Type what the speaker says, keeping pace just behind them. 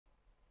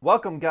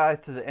Welcome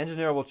guys to the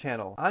Engineerable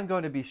channel. I'm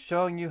going to be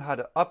showing you how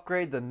to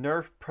upgrade the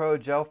NERF PRO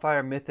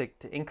GELFIRE Mythic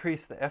to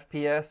increase the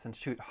FPS and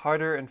shoot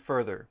harder and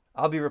further.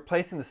 I'll be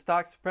replacing the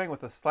stock spring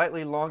with a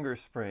slightly longer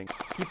spring.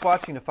 Keep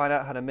watching to find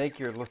out how to make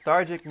your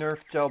lethargic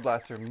NERF gel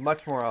blaster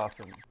much more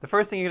awesome. The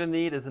first thing you're going to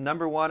need is a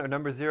number 1 or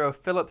number 0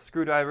 Phillips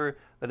screwdriver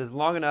that is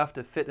long enough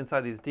to fit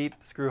inside these deep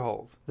screw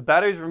holes. The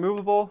battery is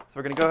removable, so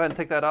we're going to go ahead and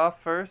take that off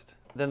first.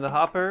 Then the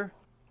hopper.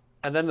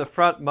 And then the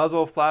front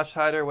muzzle, flash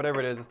hider, whatever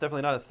it is. It's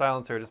definitely not a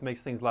silencer, it just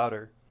makes things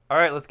louder.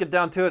 Alright, let's get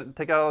down to it and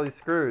take out all these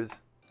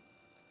screws.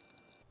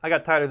 I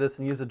got tired of this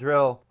and used a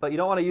drill, but you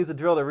don't want to use a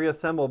drill to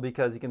reassemble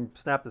because you can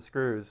snap the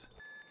screws.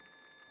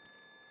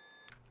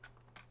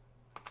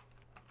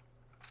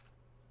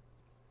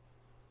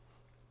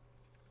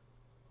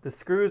 The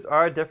screws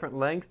are different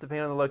lengths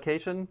depending on the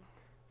location,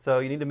 so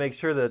you need to make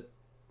sure that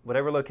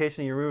whatever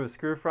location you remove a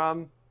screw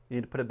from, you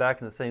need to put it back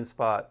in the same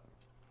spot.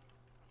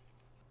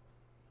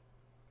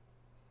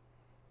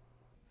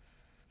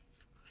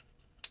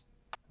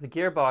 The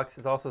gearbox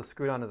is also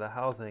screwed onto the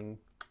housing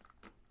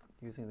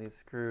using these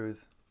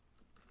screws.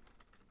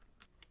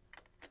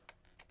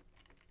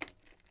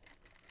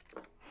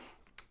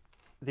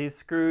 These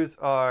screws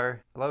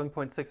are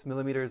 11.6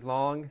 millimeters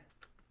long.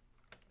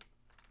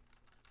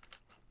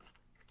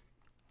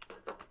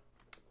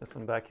 This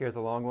one back here is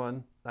a long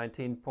one,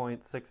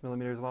 19.6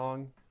 millimeters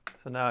long.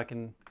 So now I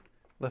can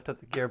lift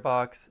up the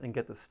gearbox and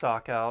get the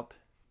stock out.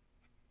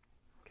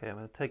 Okay, I'm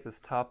going to take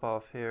this top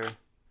off here,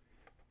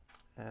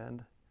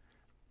 and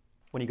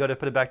when you go to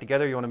put it back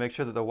together, you want to make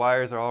sure that the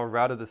wires are all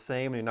routed the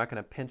same and you're not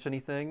going to pinch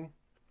anything.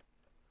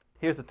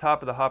 Here's the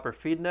top of the hopper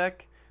feed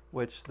neck,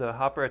 which the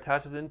hopper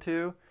attaches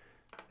into.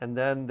 And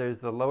then there's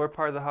the lower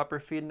part of the hopper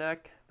feed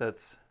neck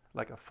that's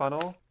like a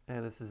funnel.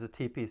 And this is a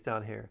T-piece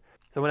down here.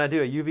 So when I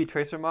do a UV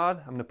tracer mod,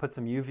 I'm going to put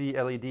some UV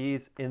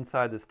LEDs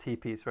inside this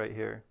T-piece right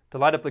here to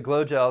light up the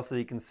glow gel so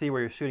you can see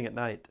where you're shooting at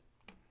night.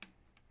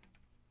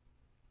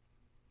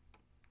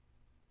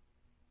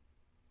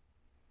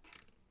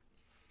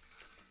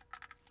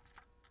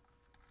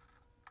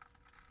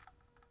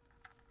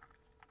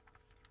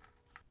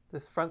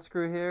 This front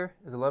screw here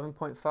is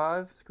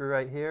 11.5, screw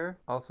right here,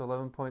 also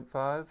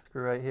 11.5,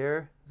 screw right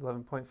here is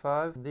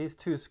 11.5. These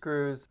two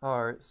screws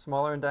are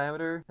smaller in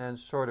diameter and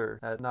shorter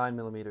at 9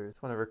 millimeters.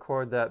 Just want to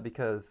record that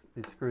because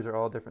these screws are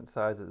all different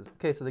sizes.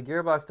 Okay, so the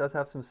gearbox does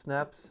have some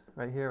snaps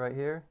right here, right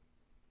here.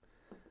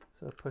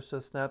 So push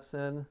those snaps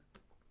in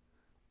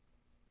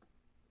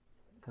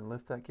and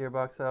lift that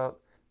gearbox out.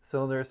 The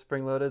cylinder is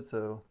spring loaded,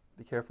 so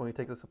be careful when you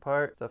take this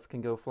apart. Stuff can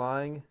go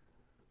flying.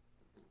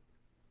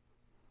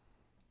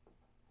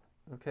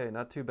 Okay,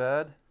 not too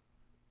bad.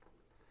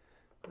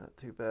 Not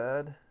too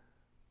bad.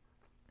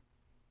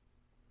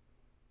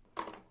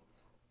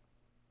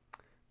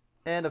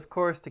 And of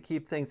course, to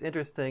keep things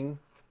interesting,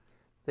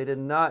 they did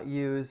not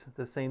use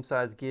the same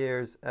size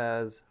gears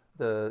as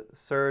the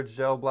Surge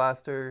Gel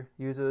Blaster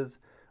uses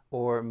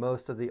or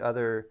most of the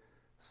other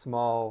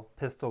small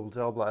pistol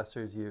gel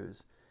blasters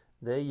use.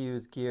 They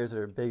use gears that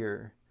are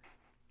bigger.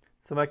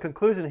 So my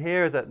conclusion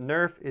here is that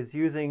NERF is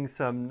using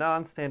some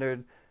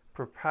non-standard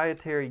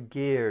proprietary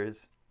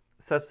gears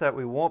such that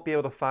we won't be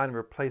able to find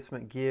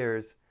replacement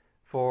gears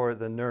for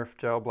the NERF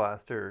gel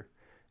blaster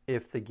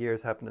if the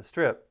gears happen to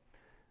strip.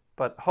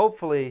 But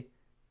hopefully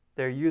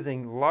they're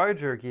using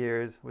larger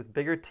gears with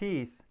bigger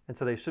teeth, and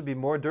so they should be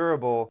more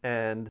durable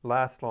and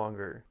last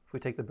longer. If we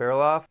take the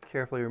barrel off,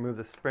 carefully remove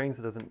the spring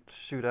so it doesn't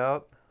shoot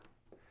out.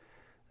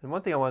 And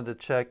one thing I wanted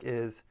to check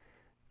is,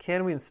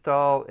 can we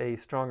install a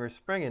stronger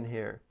spring in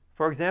here?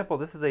 For example,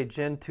 this is a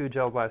Gen 2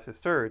 Gel Blaster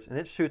Surge, and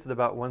it shoots at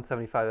about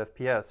 175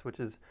 FPS, which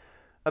is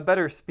a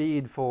better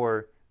speed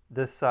for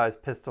this size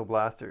pistol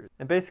blaster.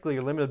 And basically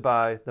you're limited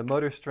by the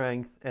motor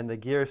strength and the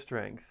gear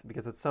strength,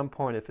 because at some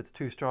point if it's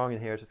too strong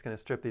in here, it's just going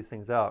to strip these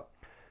things out.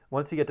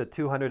 Once you get to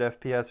 200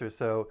 FPS or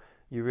so,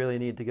 you really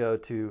need to go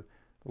to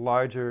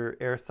larger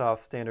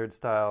airsoft standard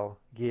style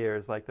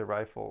gears like the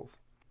rifles.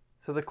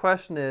 So the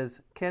question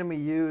is, can we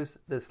use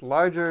this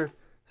larger,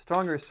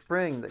 stronger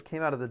spring that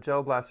came out of the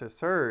Gel Blaster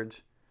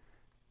Surge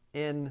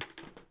in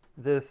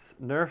this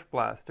NERF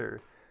blaster?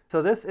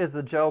 So this is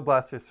the Gel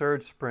Blaster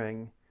Surge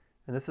spring,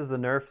 and this is the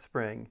NERF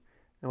spring.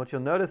 And what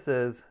you'll notice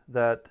is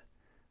that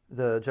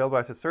the Gel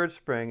Blaster Surge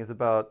spring is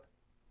about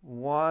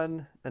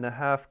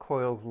 1.5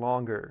 coils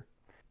longer.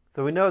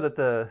 So we know that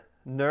the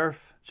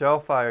NERF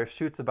Gelfire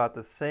shoots about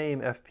the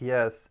same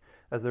FPS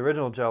as the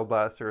original Gel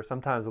Blaster, or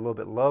sometimes a little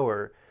bit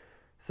lower.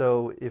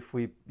 So if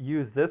we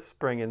use this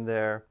spring in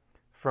there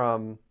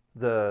from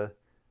the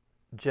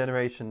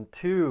Generation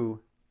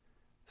 2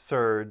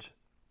 Surge,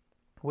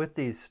 with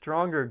these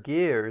stronger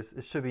gears,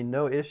 it should be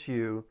no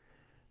issue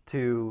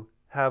to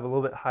have a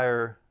little bit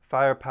higher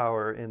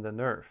firepower in the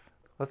NERF.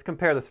 Let's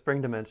compare the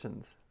spring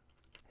dimensions.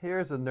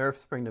 Here's the NERF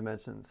spring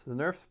dimensions. The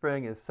NERF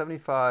spring is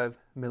 75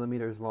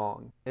 millimeters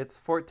long. It's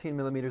 14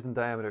 millimeters in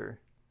diameter,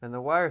 and the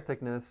wire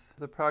thickness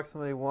is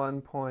approximately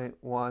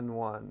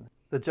 1.11.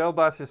 The Gel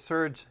Blaster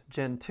Surge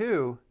Gen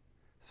 2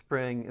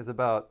 spring is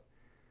about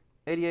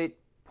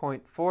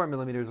 88.4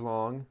 millimeters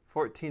long,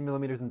 14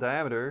 millimeters in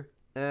diameter,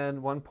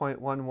 and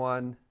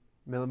 1.11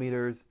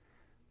 millimeters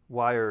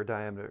wire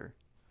diameter.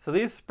 So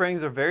these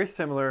springs are very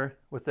similar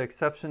with the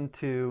exception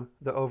to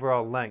the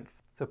overall length.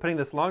 So putting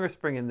this longer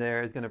spring in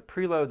there is going to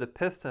preload the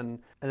piston,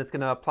 and it's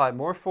going to apply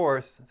more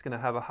force. It's going to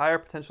have a higher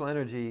potential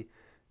energy,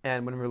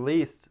 and when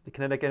released, the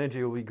kinetic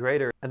energy will be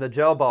greater and the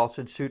gel ball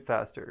should shoot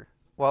faster.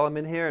 While I'm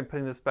in here and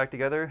putting this back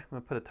together, I'm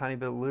going to put a tiny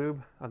bit of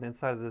lube on the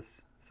inside of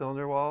this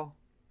cylinder wall.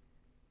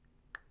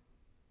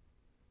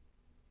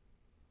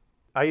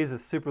 I use a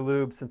super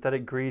lube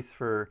synthetic grease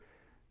for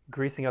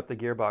greasing up the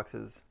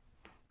gearboxes.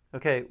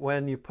 Okay,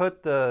 when you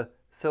put the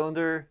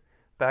cylinder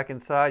back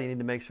inside, you need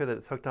to make sure that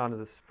it's hooked onto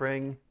the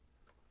spring,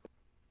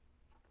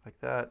 like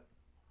that.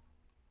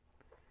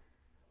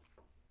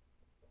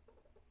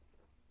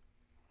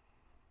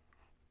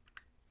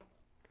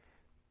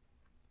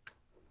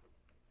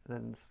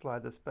 And then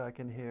slide this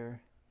back in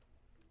here.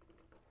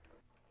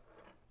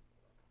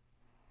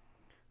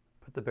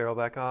 Put the barrel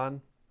back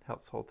on,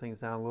 helps hold things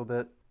down a little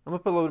bit. I'm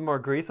gonna put a little bit more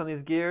grease on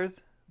these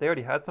gears. They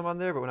already had some on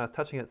there, but when I was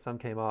touching it, some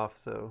came off,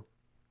 so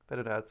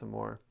better to add some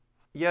more.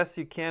 Yes,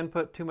 you can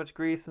put too much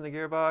grease in the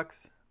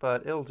gearbox,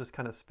 but it'll just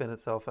kind of spin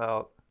itself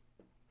out.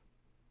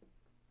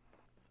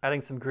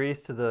 Adding some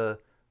grease to the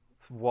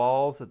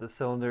walls that the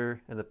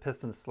cylinder and the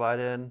pistons slide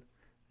in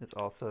is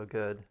also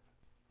good.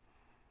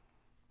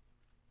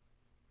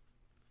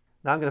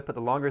 Now I'm going to put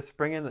the longer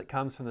spring in that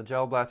comes from the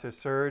Gel Blaster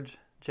Surge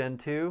Gen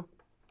 2.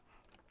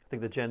 I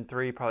think the Gen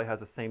 3 probably has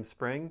the same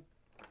spring.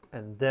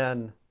 And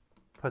then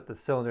put the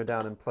cylinder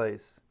down in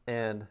place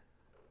and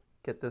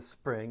get this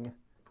spring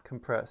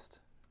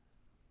compressed.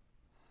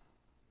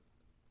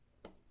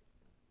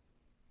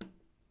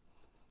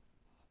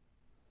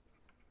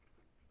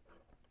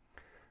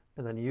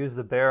 And then use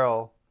the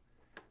barrel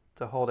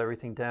to hold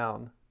everything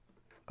down.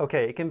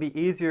 Okay, it can be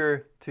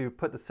easier to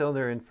put the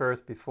cylinder in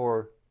first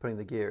before putting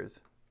the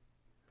gears.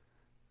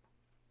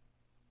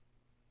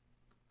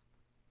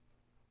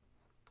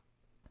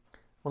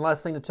 One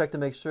last thing to check to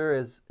make sure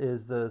is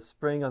the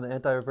spring on the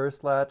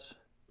anti-reverse latch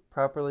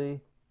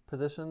properly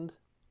positioned.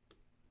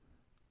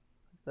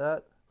 Like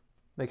that.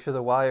 Make sure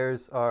the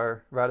wires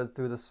are routed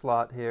through the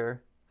slot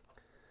here.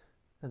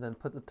 And then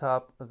put the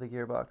top of the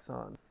gearbox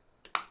on.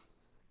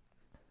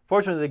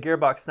 Fortunately, the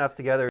gearbox snaps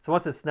together, so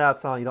once it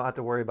snaps on, you don't have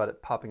to worry about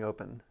it popping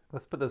open.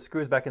 Let's put the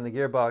screws back in the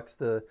gearbox.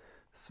 The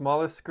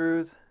smallest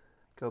screws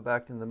go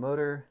back in the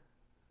motor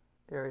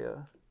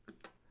area.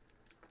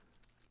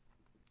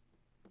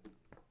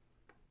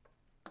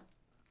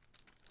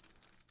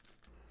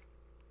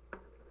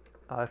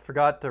 I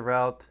forgot to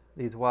route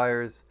these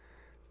wires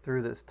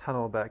through this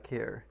tunnel back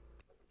here.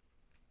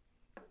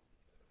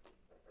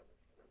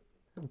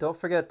 And don't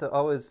forget to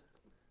always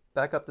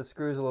back up the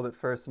screws a little bit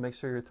first to make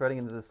sure you're threading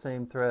into the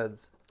same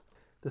threads.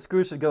 The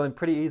screws should go in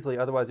pretty easily,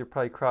 otherwise you're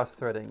probably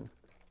cross-threading.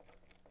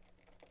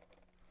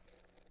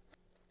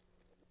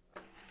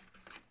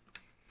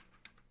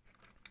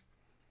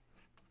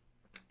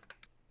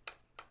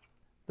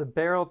 The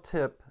barrel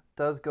tip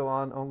does go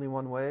on only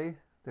one way.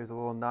 There's a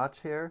little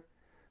notch here.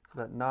 So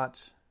that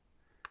notch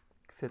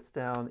fits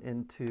down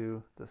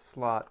into the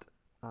slot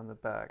on the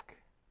back.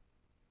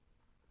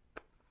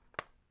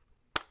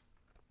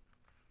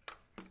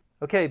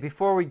 Okay,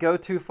 before we go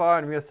too far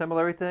and reassemble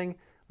everything,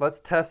 let's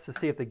test to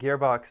see if the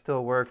gearbox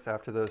still works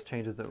after those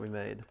changes that we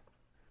made.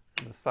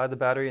 I'm going to slide the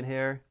battery in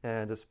here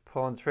and just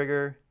pull on the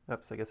trigger.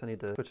 Oops, I guess I need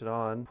to switch it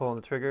on. Pull on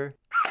the trigger.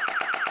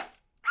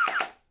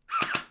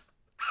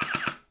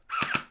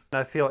 And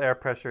I feel air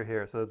pressure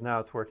here, so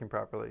now it's working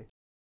properly.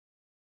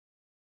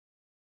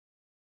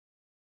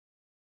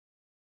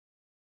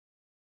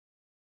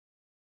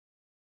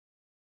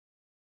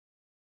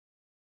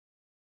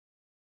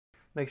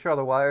 Make sure all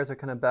the wires are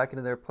kind of back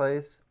into their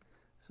place.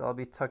 So I'll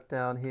be tucked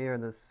down here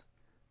in this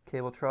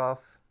cable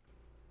trough.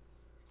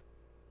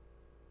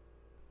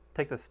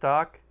 Take the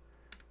stock,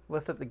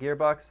 lift up the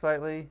gearbox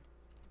slightly,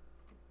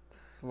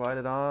 slide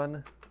it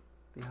on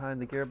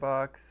behind the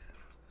gearbox,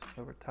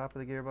 over top of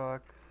the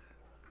gearbox.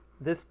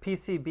 This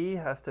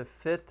PCB has to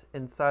fit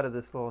inside of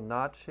this little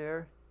notch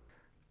here.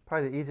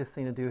 Probably the easiest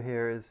thing to do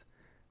here is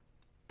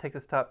take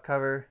this top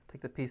cover,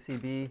 take the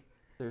PCB.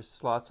 There's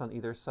slots on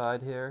either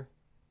side here.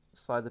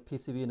 Slide the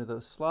PCB into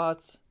those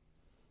slots.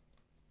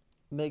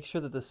 Make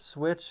sure that the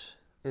switch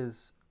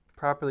is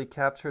properly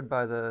captured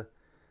by the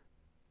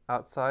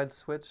outside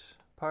switch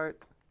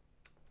part.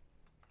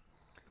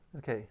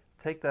 Okay,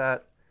 take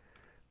that,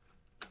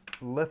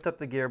 lift up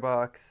the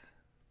gearbox,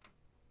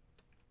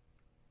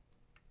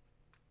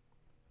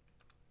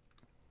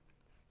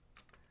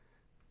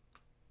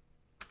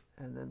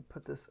 and then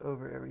put this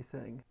over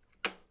everything.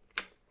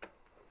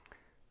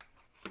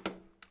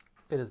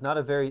 It is not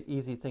a very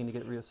easy thing to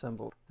get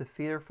reassembled. The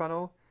feeder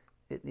funnel,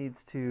 it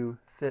needs to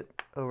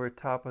fit over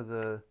top of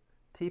the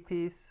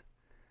T-piece,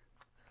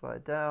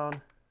 slide down,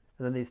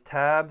 and then these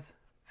tabs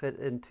fit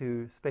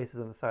into spaces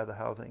on the side of the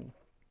housing.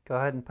 Go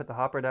ahead and put the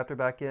hopper adapter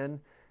back in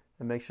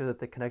and make sure that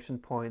the connection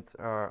points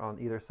are on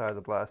either side of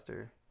the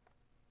blaster.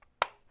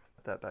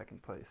 Put that back in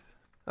place.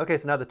 Okay,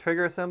 so now the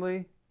trigger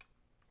assembly,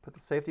 put the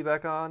safety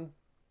back on,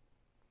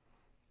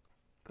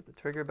 Put the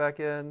trigger back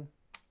in,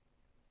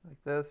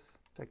 like this.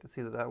 Check to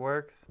see that that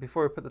works.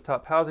 Before we put the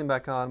top housing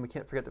back on, we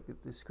can't forget to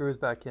put these screws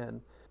back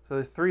in. So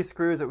there's 3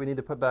 screws that we need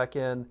to put back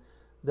in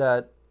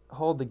that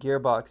hold the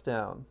gearbox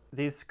down.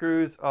 These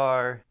screws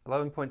are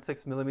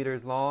 11.6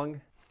 millimeters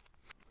long.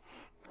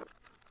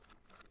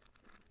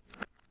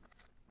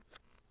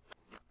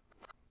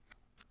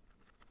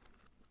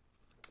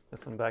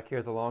 This one back here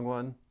is a long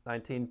one,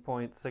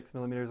 19.6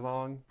 millimeters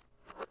long.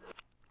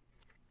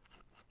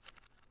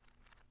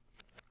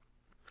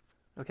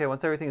 Okay,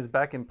 once everything is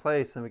back in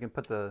place, then we can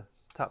put the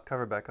top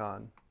cover back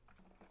on.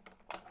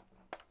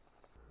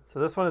 So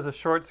this one is a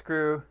short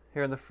screw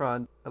here in the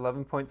front,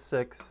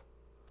 11.6.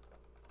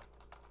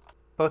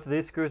 Both of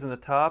these screws in the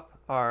top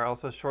are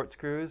also short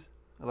screws,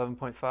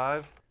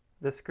 11.5.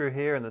 This screw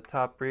here in the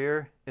top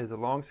rear is a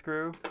long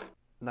screw,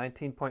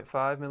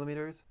 19.5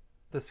 millimeters.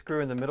 The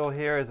screw in the middle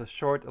here is a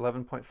short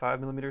 11.5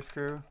 millimeter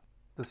screw.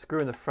 The screw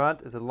in the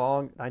front is a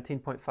long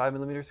 19.5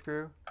 millimeter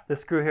screw. This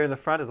screw here in the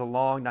front is a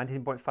long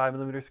 19.5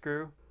 millimeter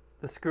screw.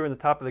 The screw in the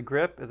top of the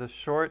grip is a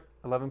short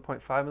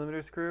 11.5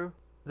 millimeter screw.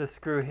 This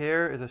screw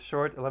here is a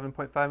short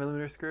 11.5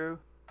 millimeter screw.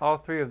 All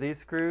 3 of these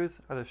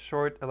screws are the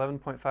short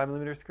 11.5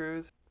 millimeter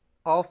screws.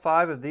 All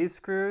 5 of these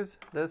screws,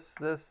 this,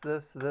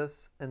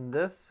 and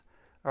this,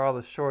 are all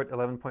the short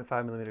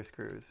 11.5 millimeter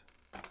screws.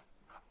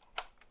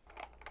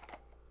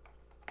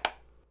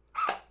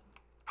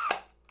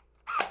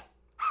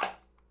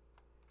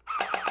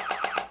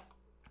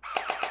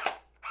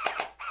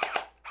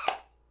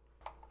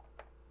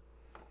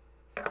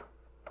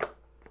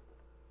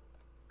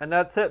 And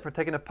that's it for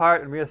taking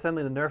apart and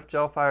reassembling the NERF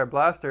Gelfire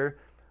blaster.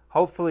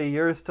 Hopefully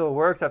yours still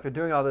works after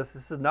doing all this.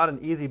 This is not an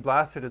easy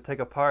blaster to take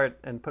apart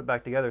and put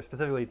back together.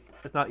 Specifically,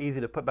 it's not easy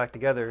to put back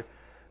together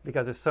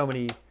because there's so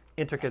many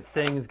intricate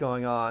things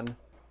going on.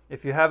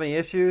 If you have any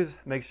issues,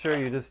 make sure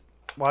you just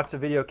watch the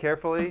video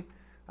carefully.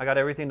 I got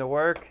everything to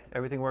work.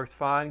 Everything works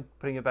fine,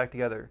 putting it back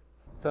together.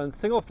 So in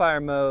single fire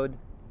mode,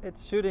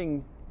 it's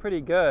shooting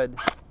pretty good.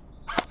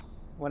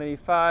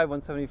 185,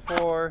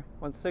 174,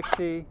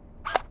 160.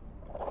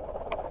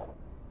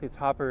 These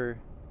hopper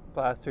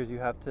blasters, you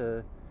have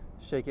to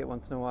shake it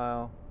once in a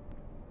while.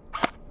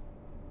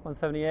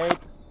 178,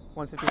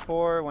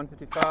 154,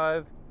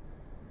 155,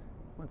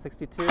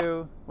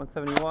 162,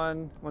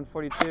 171,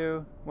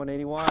 142,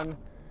 181,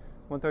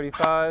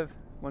 135,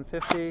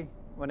 150,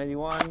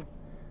 181,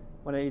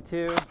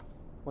 182,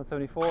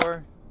 174,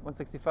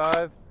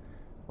 165,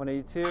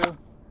 182,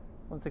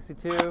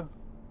 162,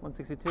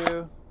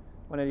 162,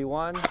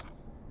 181,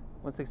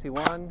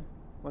 161,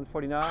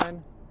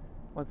 149,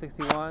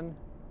 161,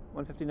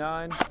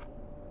 159.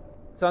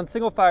 So on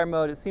single fire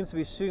mode, it seems to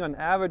be shooting on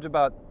average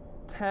about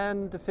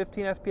 10 to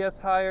 15 FPS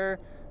higher.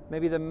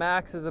 Maybe the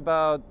max is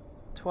about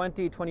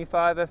 20,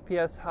 25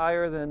 FPS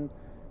higher than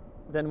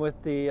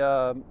with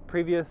the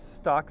previous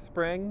stock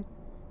spring.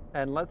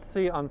 And let's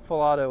see on full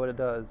auto what it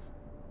does.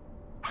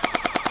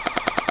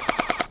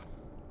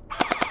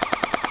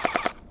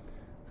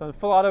 So in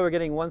full auto, we're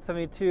getting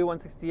 172,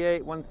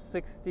 168,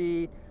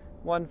 160,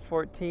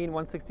 114,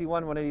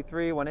 161,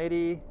 183,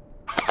 180.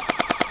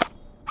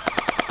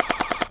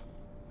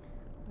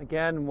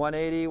 Again,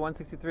 180,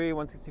 163,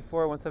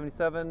 164,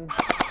 177.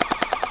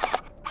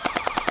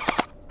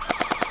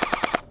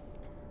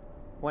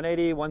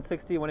 180,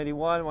 160,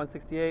 181,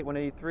 168,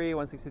 183,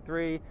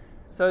 163.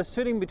 So it's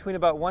shooting between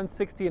about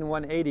 160 and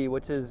 180,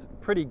 which is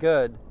pretty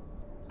good.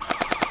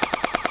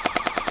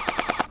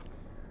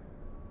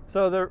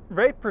 So the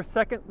rate per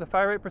second, the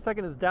fire rate per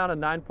second is down to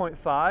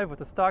 9.5. With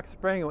the stock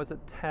spring, it was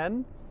at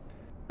 10.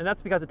 And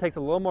that's because it takes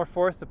a little more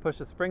force to push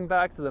the spring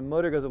back, so the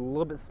motor goes a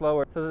little bit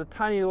slower. So there's a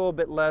tiny little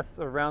bit less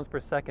of rounds per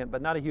second,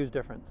 but not a huge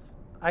difference.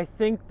 I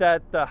think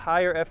that the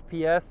higher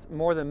FPS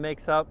more than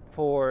makes up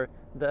for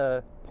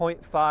the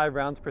 0.5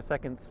 rounds per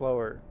second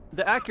slower.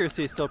 The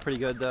accuracy is still pretty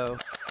good though.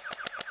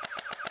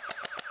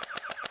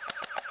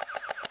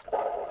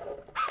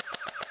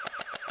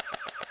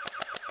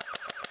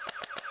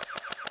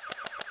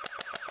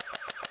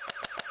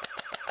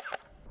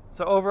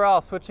 So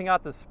overall, switching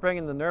out the spring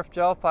in the NERF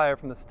Gelfire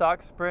from the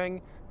stock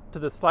spring to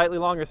the slightly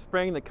longer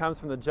spring that comes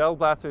from the Gel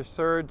Blaster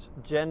Surge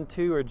Gen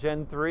 2 or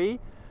Gen 3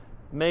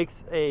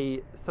 makes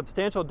a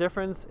substantial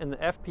difference in the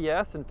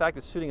FPS. In fact,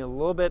 it's shooting a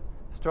little bit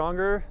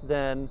stronger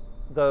than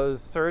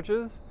those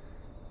surges,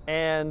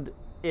 and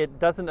it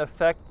doesn't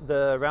affect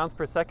the rounds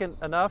per second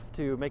enough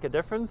to make a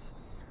difference.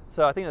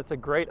 So I think that's a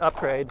great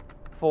upgrade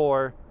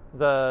for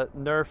the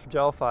NERF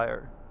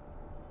Gelfire.